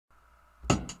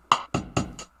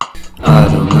I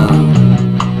don't know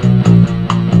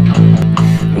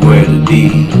where to be.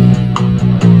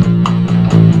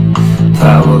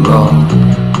 Power lost,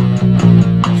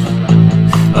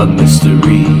 a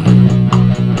mystery,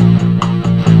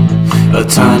 a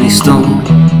tiny stone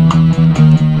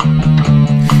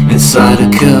inside a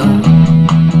cup,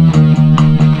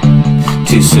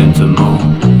 too soon to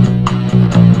moan.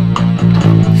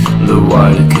 The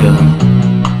wider cup.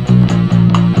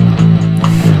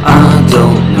 I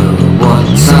don't know what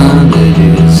time it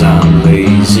is, I'm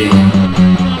lazy.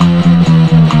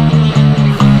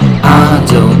 I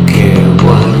don't care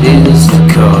what is the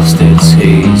cost, it's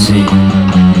hazy.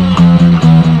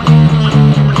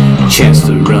 Chance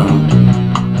to run,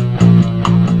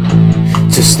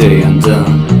 to stay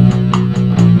undone.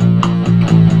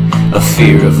 A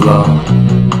fear of loss,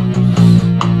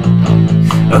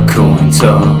 a coin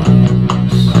toss,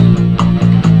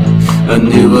 a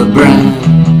newer brand,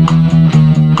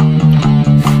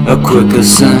 a quicker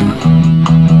sound,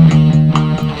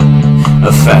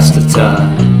 a faster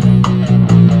tide,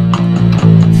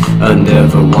 a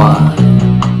never why.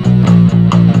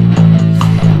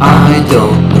 I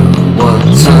don't know what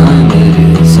time it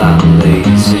is, I'm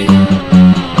lazy.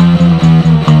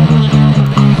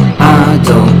 I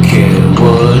don't care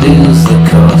what is the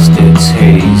cost, it's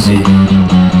hazy.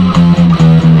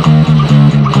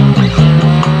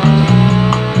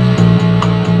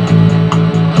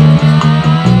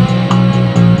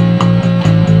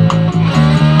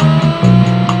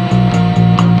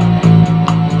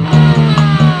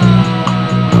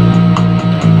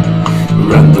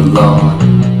 Run the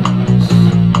laws,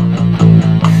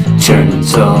 churning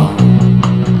toss,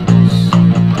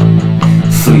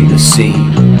 flee the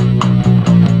scene,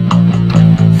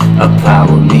 a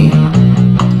power me,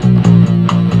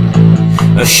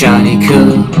 a shiny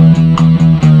cup,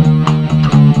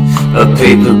 a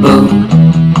paper boat,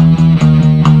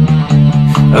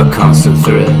 a constant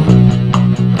thread,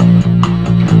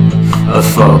 a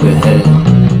fog ahead.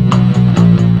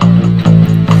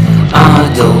 I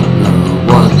don't know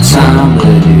what time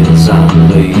it is,